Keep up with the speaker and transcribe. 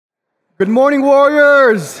Good morning,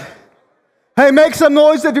 Warriors. Hey, make some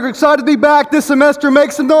noise if you're excited to be back this semester.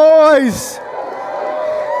 Make some noise.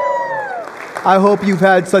 I hope you've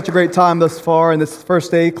had such a great time thus far in this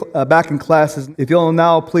first day back in classes. If you'll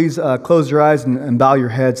now, please close your eyes and bow your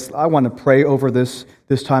heads. I want to pray over this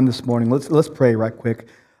time this morning. Let's pray right quick.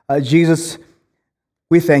 Jesus,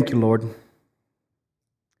 we thank you, Lord.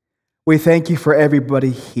 We thank you for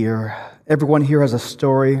everybody here. Everyone here has a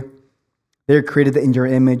story. They're created in your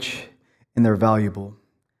image, and they're valuable.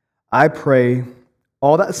 I pray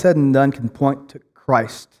all that said and done can point to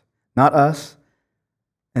Christ, not us.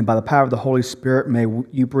 And by the power of the Holy Spirit, may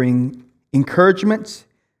you bring encouragement,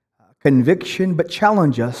 conviction, but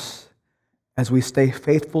challenge us as we stay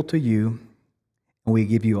faithful to you, and we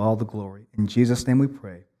give you all the glory. In Jesus' name we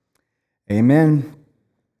pray. Amen.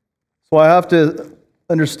 So I have to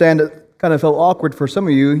understand it kind of felt awkward for some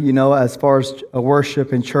of you, as far as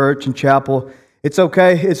worship in church and chapel. It's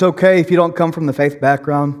okay. It's okay if you don't come from the faith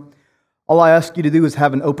background. All I ask you to do is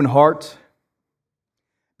have an open heart.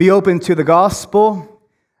 Be open to the gospel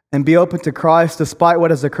and be open to Christ despite what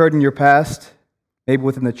has occurred in your past, maybe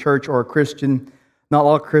within the church or a Christian. Not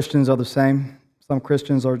all Christians are the same. Some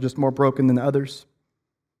Christians are just more broken than others.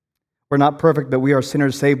 We're not perfect, but we are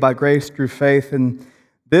sinners saved by grace through faith. And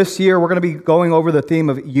this year, we're going to be going over the theme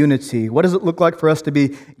of unity. What does it look like for us to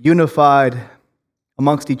be unified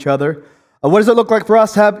amongst each other? What does it look like for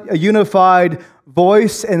us to have a unified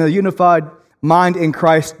voice and a unified mind in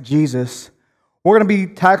Christ Jesus? We're going to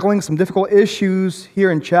be tackling some difficult issues here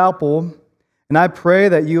in chapel, and I pray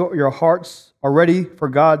that your hearts are ready for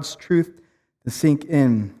God's truth to sink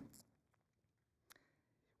in.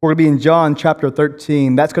 We're going to be in John chapter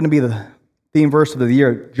 13. That's going to be the theme verse of the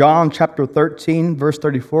year. John chapter 13, verse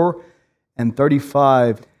 34 and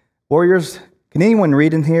 35. Warriors, can anyone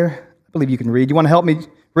read in here? I believe you can read. You want to help me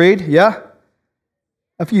read? Yeah?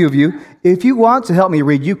 A few of you. If you want to help me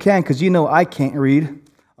read, you can, because you know I can't read.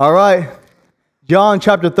 All right. John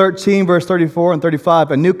chapter 13, verse 34 and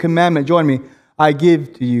 35. A new commandment, join me, I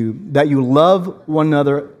give to you, that you love one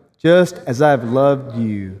another just as I have loved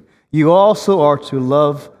you. You also are to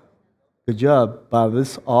love. Good job. By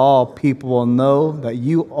this, all people will know that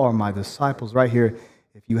you are my disciples. Right here,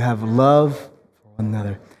 if you have love for one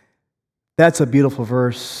another. That's a beautiful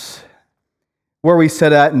verse. Where we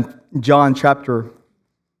said at in John chapter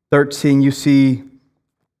 13, you see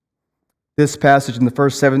this passage in the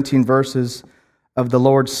first 17 verses of the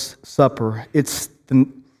Lord's Supper. It's the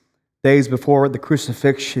days before the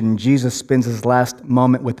crucifixion. Jesus spends his last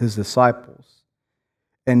moment with his disciples,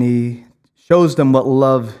 and he shows them what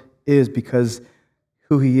love is because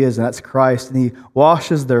who he is, and that's Christ, and he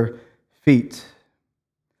washes their feet.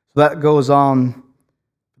 So that goes on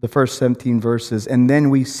the first 17 verses, and then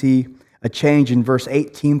we see a change in verse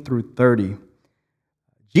 18 through 30.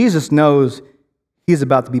 Jesus knows he's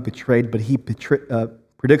about to be betrayed, but he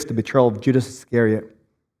predicts the betrayal of Judas Iscariot.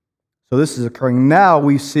 So this is occurring. Now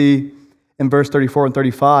we see in verse 34 and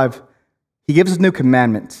 35, he gives us a new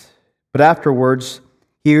commandment, but afterwards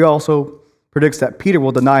he also predicts that Peter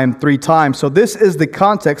will deny him 3 times. So this is the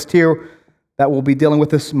context here that we'll be dealing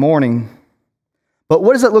with this morning. But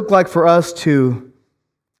what does it look like for us to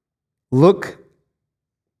look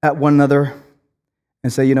at one another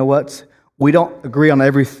and say, you know what? We don't agree on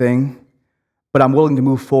everything, but I'm willing to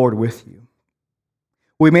move forward with you.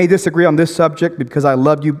 We may disagree on this subject because I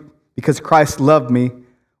loved you, because Christ loved me,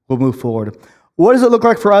 we'll move forward. What does it look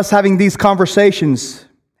like for us having these conversations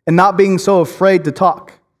and not being so afraid to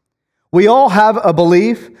talk? We all have a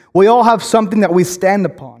belief. We all have something that we stand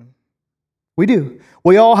upon. We do.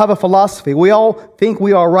 We all have a philosophy. We all think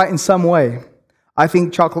we are right in some way. I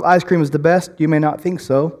think chocolate ice cream is the best. You may not think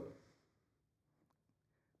so.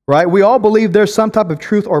 Right? We all believe there's some type of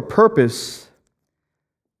truth or purpose.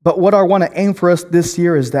 But what I want to aim for us this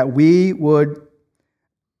year is that we would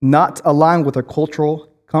not align with our cultural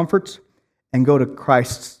comforts and go to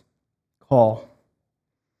Christ's call.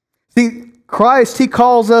 See, Christ, he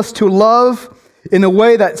calls us to love in a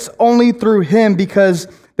way that's only through him, because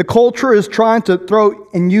the culture is trying to throw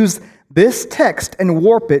and use this text and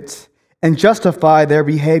warp it and justify their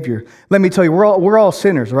behavior. Let me tell you, we're all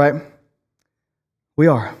sinners, right? We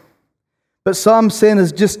are. But some sin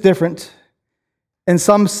is just different, and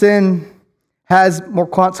some sin has more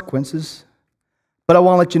consequences. But I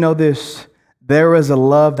want to let you know this. There is a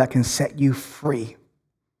love that can set you free.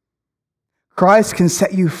 Christ can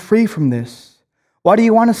set you free from this. Why do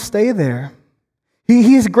you want to stay there?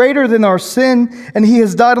 He is greater than our sin, and he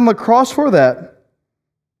has died on the cross for that.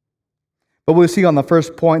 But we'll see on the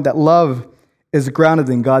first point that love is grounded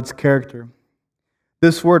in God's character.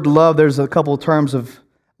 This word love, there's a couple of terms of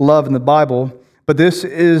love in the Bible, but this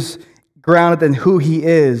is grounded in who he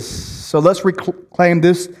is. So let's reclaim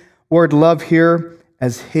this word love here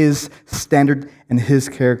as his standard and his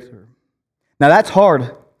character. Now that's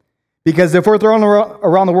hard, because if we're throwing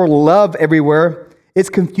around the word love everywhere, it's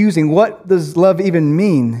confusing. What does love even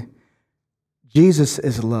mean? Jesus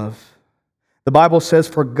is love. The Bible says,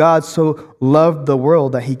 for God so loved the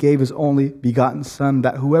world that he gave his only begotten Son,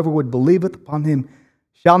 that whoever would believeth upon him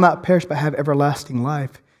shall not perish but have everlasting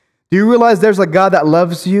life. Do you realize there's a God that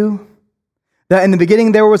loves you? That in the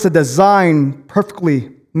beginning there was a design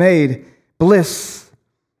perfectly made, bliss.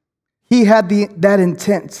 He had that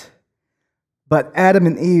intent, but Adam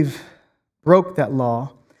and Eve broke that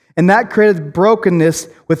law. And that created brokenness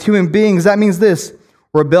with human beings. That means this: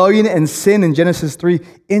 rebellion and sin in Genesis 3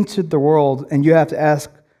 entered the world. And you have to ask,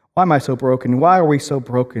 why am I so broken? Why are we so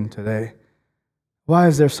broken today? Why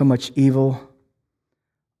is there so much evil?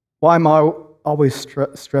 Why am I always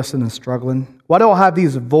stressing and struggling? Why do I have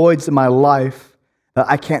these voids in my life that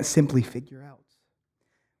I can't simply figure out?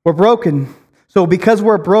 We're broken. So because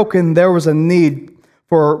we're broken, there was a need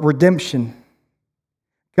for redemption.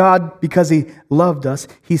 God, because he loved us,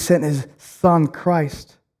 he sent his Son,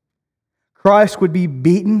 Christ. Christ would be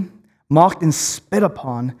beaten, mocked, and spit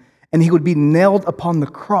upon, and he would be nailed upon the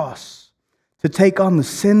cross to take on the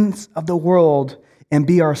sins of the world and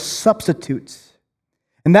be our substitute.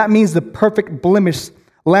 And that means the perfect, blemished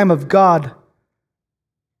Lamb of God.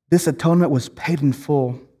 This atonement was paid in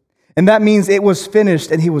full. And that means it was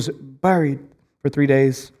finished, and he was buried for 3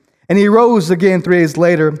 days. And he rose again 3 days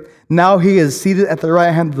later. Now he is seated at the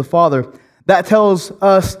right hand of the Father. That tells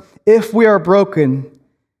us if we are broken,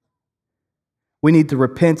 we need to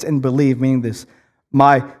repent and believe, meaning this: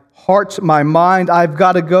 my heart, my mind, I've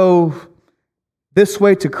got to go this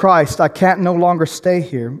way to Christ. I can't no longer stay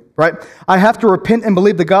here, right? I have to repent and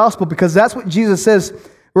believe the gospel, because that's what Jesus says: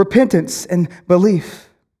 repentance and belief.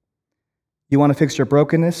 You want to fix your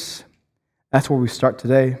brokenness? That's where we start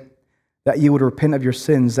today. That you would repent of your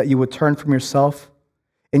sins, that you would turn from yourself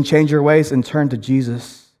and change your ways and turn to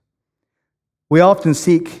Jesus. We often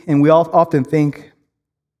seek and we often think,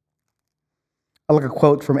 I like a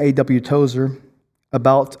quote from A.W. Tozer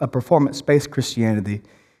about a performance-based Christianity.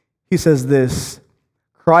 He says this: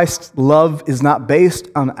 Christ's love is not based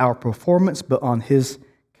on our performance, but on his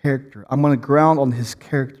character. I'm going to ground on his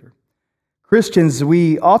character. Christians,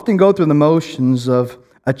 we often go through the motions of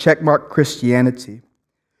a checkmark Christianity.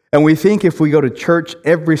 And we think if we go to church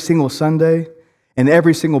every single Sunday and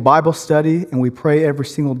every single Bible study and we pray every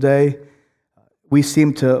single day, we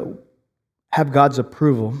seem to have God's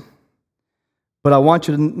approval. But I want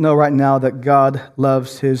you to know right now that God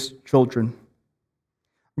loves his children.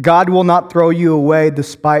 God will not throw you away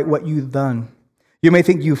despite what you've done. You may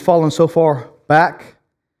think you've fallen so far back,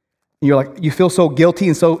 and you feel so guilty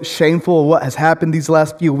and so shameful of what has happened these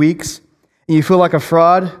last few weeks, and you feel like a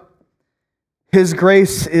fraud. His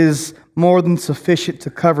grace is more than sufficient to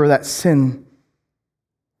cover that sin.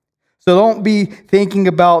 So don't be thinking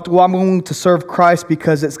about, well, I'm going to serve Christ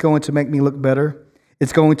because it's going to make me look better.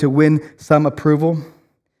 It's going to win some approval.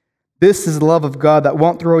 This is the love of God that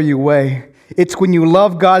won't throw you away. It's when you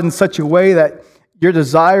love God in such a way that your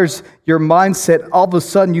desires, your mindset, all of a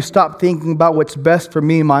sudden you stop thinking about what's best for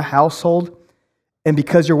me and my household. And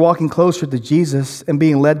because you're walking closer to Jesus and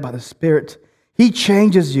being led by the Spirit, he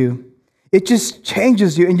changes you. It just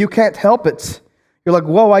changes you, and you can't help it. You're like,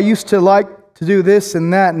 whoa, I used to like to do this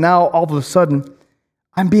and that. Now, all of a sudden,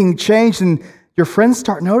 I'm being changed, and your friends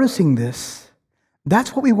start noticing this.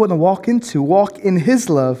 That's what we want to walk in his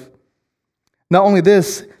love. Not only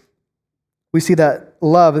this, we see that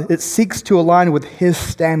love, it seeks to align with his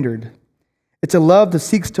standard. It's a love that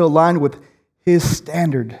seeks to align with his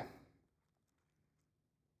standard.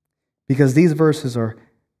 Because these verses are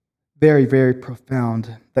very, very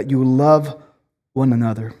profound, that you love one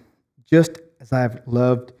another just as I have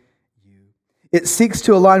loved you. It seeks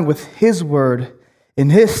to align with his word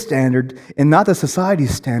and his standard, and not the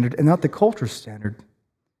society's standard and not the culture's standard.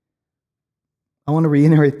 I want to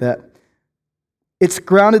reiterate that. It's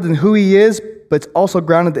grounded in who he is, but it's also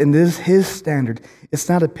grounded in his standard. It's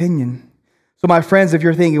not opinion. So my friends, if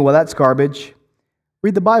you're thinking, well, that's garbage,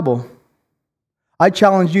 read the Bible. I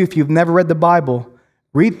challenge you, if you've never read the Bible,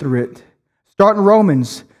 read through it. Start in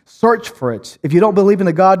Romans. Search for it. If you don't believe in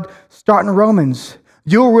a God, start in Romans.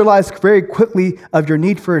 You'll realize very quickly of your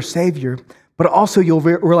need for a Savior, but also you'll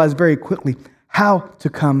realize very quickly how to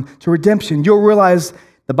come to redemption. You'll realize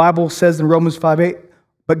the Bible says in Romans 5:8,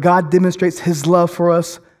 but God demonstrates his love for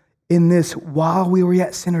us in this: while we were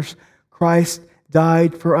yet sinners, Christ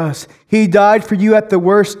died for us. He died for you at the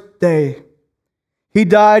worst day. He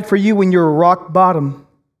died for you when you're rock bottom.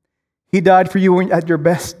 He died for you at your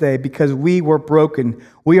best day because we were broken.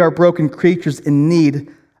 We are broken creatures in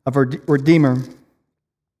need of a Redeemer.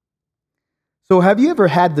 So have you ever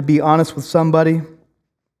had to be honest with somebody?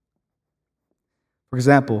 For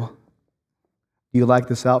example, do you like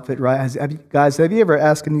this outfit, right? Have you ever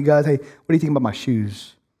asked you guys, hey, what do you think about my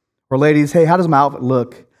shoes? Or ladies, hey, how does my outfit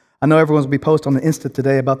look? I know everyone's going to be posting on the Insta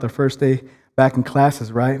today about their first day back in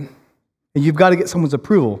classes, right? And you've got to get someone's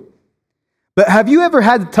approval. But have you ever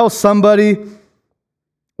had to tell somebody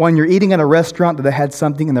when you're eating at a restaurant that they had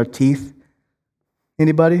something in their teeth?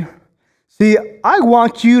 Anybody? See, I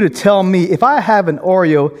want you to tell me if I have an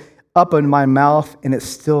Oreo up in my mouth and it's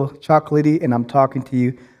still chocolatey and I'm talking to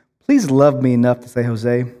you, please love me enough to say,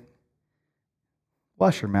 Jose,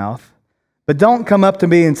 wash your mouth. But don't come up to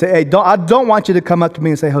me and say, hey, I don't want you to come up to me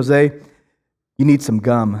and say, Jose, you need some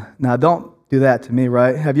gum. Now, don't do that to me,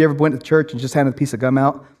 right? Have you ever went to church and just handed a piece of gum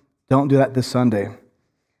out? Don't do that this Sunday.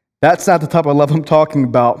 That's not the type of love I'm talking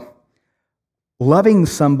about. Loving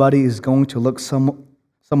somebody is going to look someone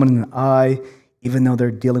in the eye, even though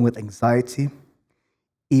they're dealing with anxiety,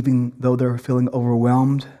 even though they're feeling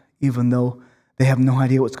overwhelmed, even though they have no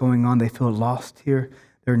idea what's going on, they feel lost here,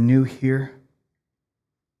 they're new here.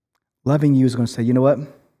 Loving you is going to say, you know what?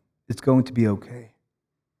 It's going to be okay.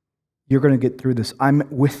 You're going to get through this. I'm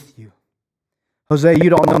with you. Jose, you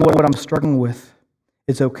don't know what I'm struggling with.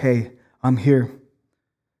 It's okay. I'm here.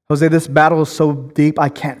 Jose, this battle is so deep, I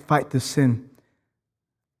can't fight this sin.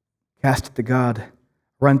 Cast it to God.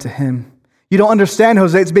 Run to Him. You don't understand,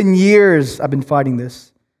 Jose. It's been years I've been fighting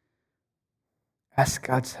this. Ask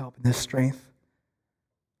God's help and His strength.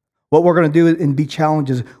 What we're going to do and be challenged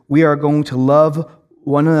is we are going to love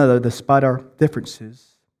one another despite our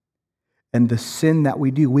differences. And the sin that we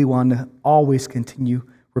do, we want to always continue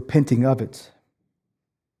repenting of it.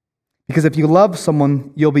 Because if you love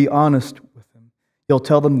someone, you'll be honest with them. You'll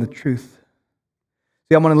tell them the truth.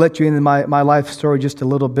 See, I'm going to let you into my life story just a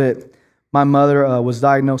little bit. My mother was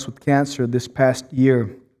diagnosed with cancer this past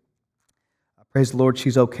year. Praise the Lord,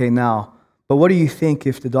 she's okay now. But what do you think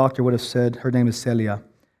if the doctor would have said, her name is Celia,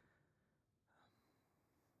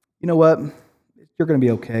 you know what? You're going to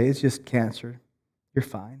be okay. It's just cancer. You're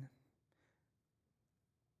fine.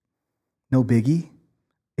 No biggie.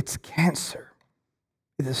 It's cancer.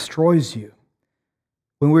 It destroys you.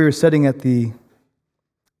 When we were sitting at the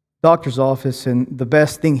doctor's office, and the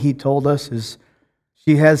best thing he told us is,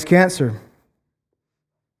 she has cancer.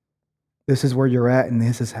 This is where you're at, and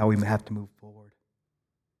this is how we have to move forward.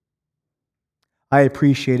 I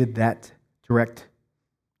appreciated that direct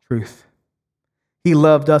truth. He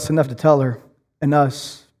loved us enough to tell her and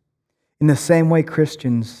us. In the same way,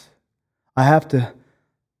 Christians, I have to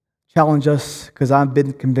challenge us because I've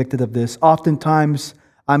been convicted of this. Oftentimes,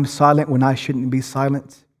 I'm silent when I shouldn't be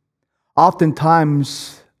silent.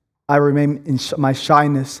 Oftentimes, I remain in my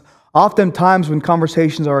shyness. Oftentimes, when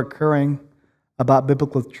conversations are occurring about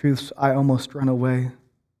biblical truths, I almost run away.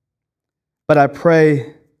 But I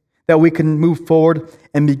pray that we can move forward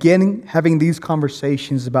and begin having these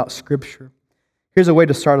conversations about Scripture. Here's a way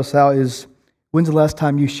to start us out is, when's the last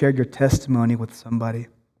time you shared your testimony with somebody?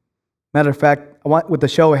 Matter of fact, I want, with a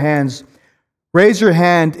show of hands, raise your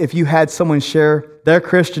hand if you had someone share their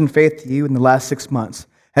Christian faith to you in the last 6 months.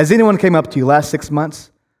 Has anyone came up to you last 6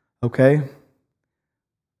 months? Okay.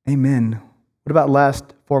 Amen. What about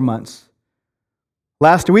last 4 months?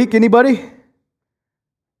 Last week, anybody?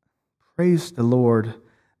 Praise the Lord.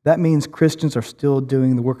 That means Christians are still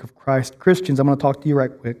doing the work of Christ. Christians, I'm going to talk to you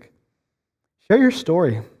right quick. Share your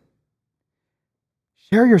story.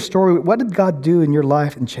 Share your story. What did God do in your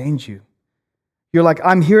life and change you? You're like,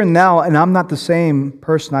 I'm here now, and I'm not the same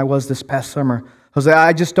person I was this past summer. Jose,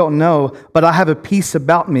 I just don't know, but I have a peace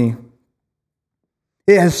about me.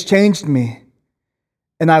 It has changed me.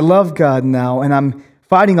 And I love God now, and I'm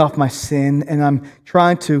fighting off my sin, and I'm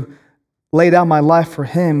trying to lay down my life for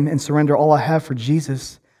Him and surrender all I have for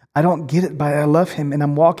Jesus. I don't get it, but I love Him, and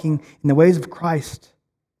I'm walking in the ways of Christ.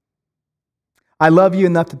 I love you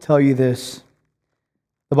enough to tell you this.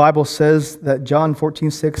 The Bible says that John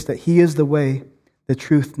 14:6, that He is the way, the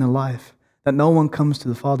truth, and the life, that no one comes to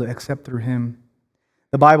the Father except through Him.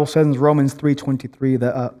 The Bible says in Romans 3:23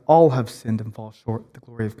 that all have sinned and fall short of the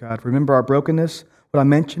glory of God. Remember our brokenness, what I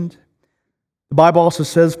mentioned? The Bible also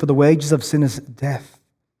says, for the wages of sin is death,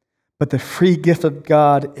 but the free gift of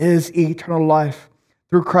God is eternal life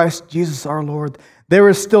through Christ Jesus our Lord. There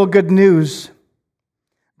is still good news.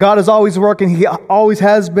 God is always working. He always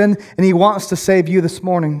has been, and He wants to save you this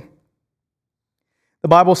morning. The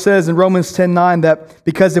Bible says in Romans 10:9 that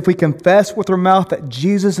because if we confess with our mouth that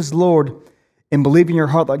Jesus is Lord and believe in your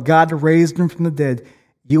heart that God raised Him from the dead,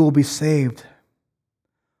 you will be saved.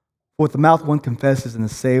 With the mouth one confesses and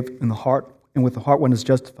is saved, in the heart, and with the heart one is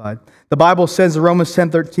justified. The Bible says in Romans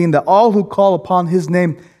 10:13 that all who call upon His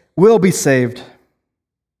name will be saved.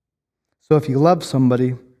 So if you love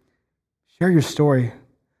somebody, share your story.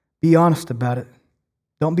 Be honest about it.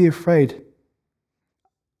 Don't be afraid.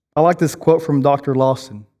 I like this quote from Dr.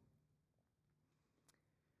 Lawson.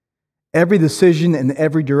 Every decision in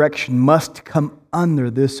every direction must come under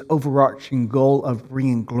this overarching goal of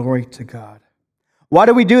bringing glory to God. Why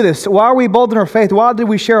do we do this? Why are we bold in our faith? Why do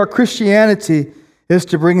we share our Christianity? Is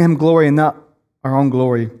to bring Him glory and not our own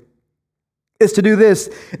glory. It's to do this.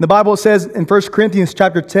 And the Bible says in 1 Corinthians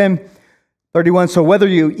chapter 10:31, so whether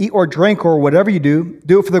you eat or drink or whatever you do,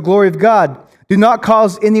 do it for the glory of God. Do not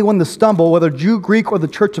cause anyone to stumble, whether Jew, Greek, or the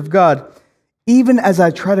church of God, even as I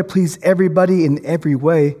try to please everybody in every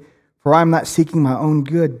way, for I am not seeking my own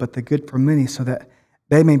good, but the good for many, so that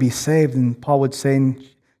they may be saved. And Paul would say in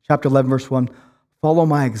chapter 11, verse 1, follow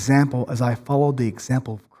my example as I followed the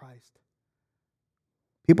example of Christ.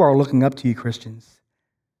 People are looking up to you, Christians.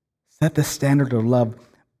 Set the standard of love.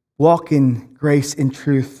 Walk in grace and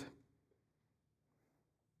truth.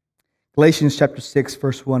 Galatians chapter 6,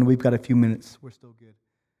 verse 1. We've got a few minutes. We're still good.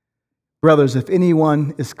 Brothers, if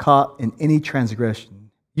anyone is caught in any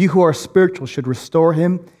transgression, you who are spiritual should restore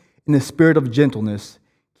him in the spirit of gentleness.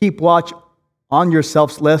 Keep watch on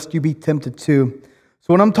yourselves, lest you be tempted too.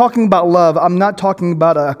 So when I'm talking about love, I'm not talking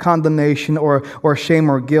about a condemnation or shame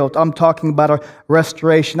or guilt. I'm talking about a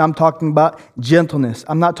restoration. I'm talking about gentleness.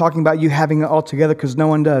 I'm not talking about you having it all together, because no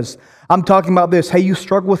one does. I'm talking about this. Hey, you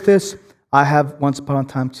struggle with this? I have once upon a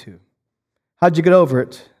time too. How'd you get over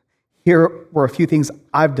it? Here were a few things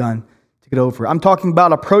I've done to get over it. I'm talking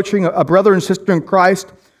about approaching a brother and sister in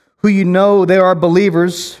Christ who you know they are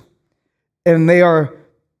believers and they are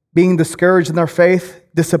being discouraged in their faith,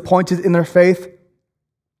 disappointed in their faith,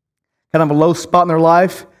 kind of a low spot in their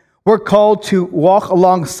life. We're called to walk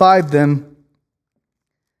alongside them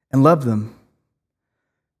and love them.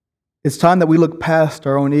 It's time that we look past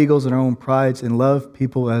our own egos and our own prides and love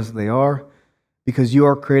people as they are, because you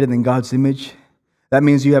are created in God's image. That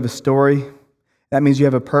means you have a story. That means you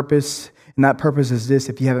have a purpose. And that purpose is this,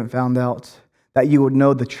 if you haven't found out, that you would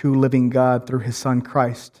know the true living God through His Son,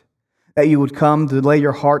 Christ. That you would come to lay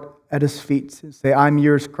your heart at His feet and say, I'm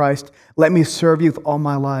yours, Christ. Let me serve you with all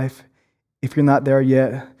my life. If you're not there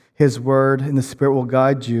yet, His Word and the Spirit will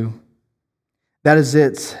guide you. That is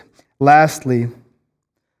it. Lastly,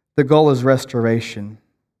 the goal is restoration.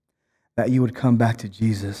 That you would come back to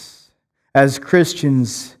Jesus. As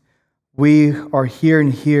Christians, we are here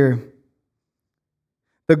and here.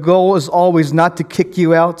 The goal is always not to kick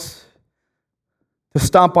you out, to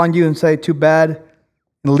stomp on you and say, too bad,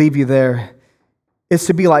 and leave you there. It's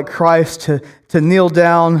to be like Christ, to kneel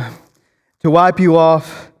down, to wipe you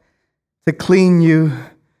off, to clean you,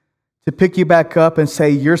 to pick you back up and say,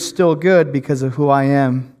 you're still good because of who I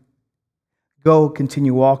am. Go,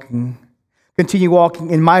 continue walking. Continue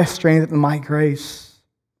walking in my strength and my grace.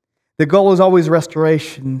 The goal is always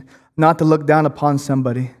restoration, not to look down upon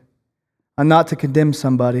somebody, and not to condemn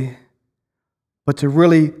somebody, but to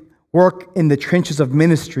really work in the trenches of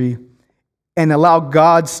ministry and allow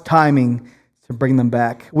God's timing to bring them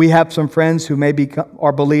back. We have some friends who maybe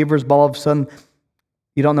are believers, but all of a sudden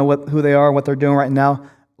you don't know who they are, what they're doing right now.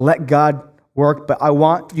 Let God work, but I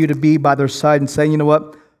want you to be by their side and say, you know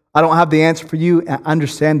what? I don't have the answer for you. I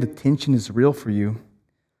understand the tension is real for you,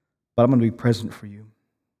 but I'm going to be present for you.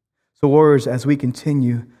 So warriors, as we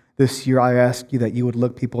continue this year, I ask you that you would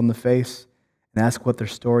look people in the face and ask what their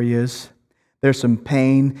story is. There's some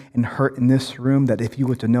pain and hurt in this room that if you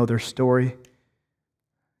were to know their story,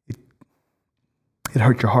 it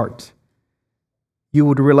hurt your heart. You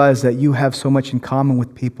would realize that you have so much in common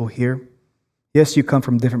with people here. Yes, you come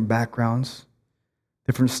from different backgrounds,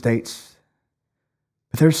 different states,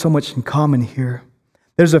 but there's so much in common here.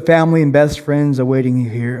 There's a family and best friends awaiting you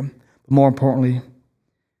here. But more importantly,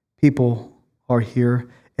 people are here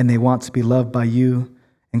and they want to be loved by you.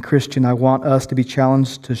 And Christian, I want us to be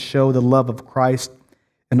challenged to show the love of Christ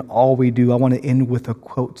in all we do. I want to end with a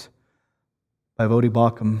quote by Vodi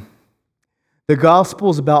Bakum. The gospel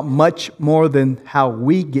is about much more than how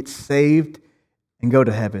we get saved and go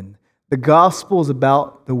to heaven. The gospel is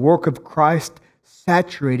about the work of Christ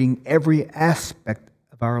saturating every aspect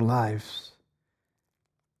of our lives.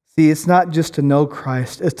 See, it's not just to know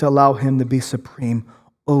Christ, it's to allow Him to be supreme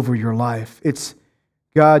over your life. It's,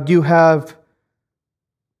 God, you have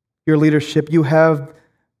your leadership, you have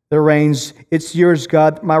the reins. It's yours,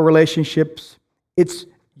 God, my relationships. It's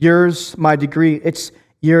yours, my degree. It's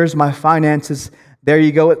yours, my finances. There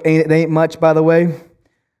you go. It ain't much, by the way.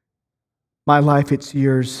 My life, it's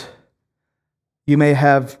yours. You may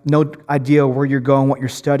have no idea where you're going, what you're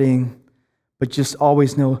studying, but just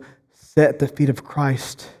always know, sit at the feet of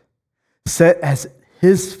Christ. Sit at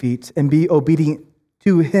His feet and be obedient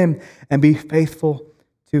to Him and be faithful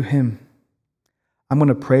to Him. I'm going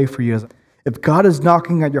to pray for you. If God is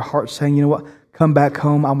knocking at your heart saying, you know what, come back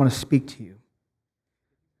home, I want to speak to you.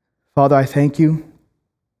 Father, I thank you.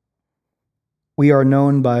 We are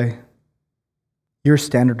known by your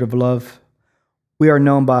standard of love. We are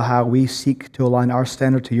known by how we seek to align our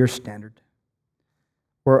standard to your standard.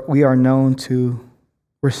 We are known to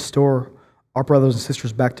restore our brothers and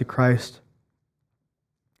sisters back to Christ.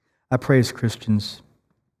 I pray as Christians,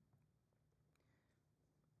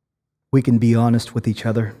 we can be honest with each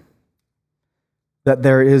other, that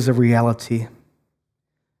there is a reality.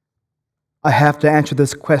 I have to answer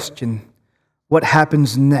this question: what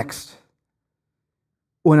happens next?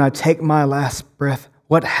 When I take my last breath,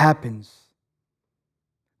 what happens?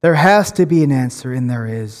 There has to be an answer, and there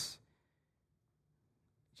is.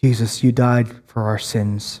 Jesus, you died for our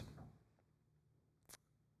sins.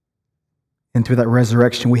 And through that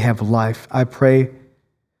resurrection, we have life. I pray,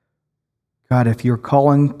 God, if you're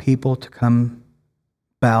calling people to come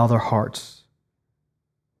bow their hearts,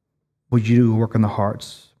 would you work on the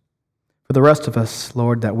hearts? For the rest of us,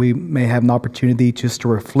 Lord, that we may have an opportunity just to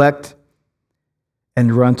reflect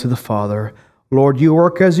and run to the Father. Lord, you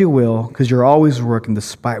work as you will, because you're always working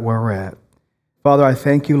despite where we're at. Father, I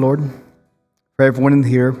thank you, Lord, for everyone in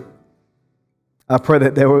here. I pray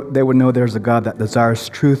that they would know there's a God that desires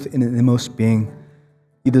truth in the inmost being.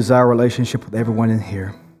 You desire a relationship with everyone in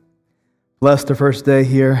here. Bless the first day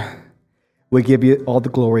here. We give you all the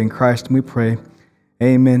glory in Christ, and we pray.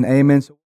 Amen. Amen.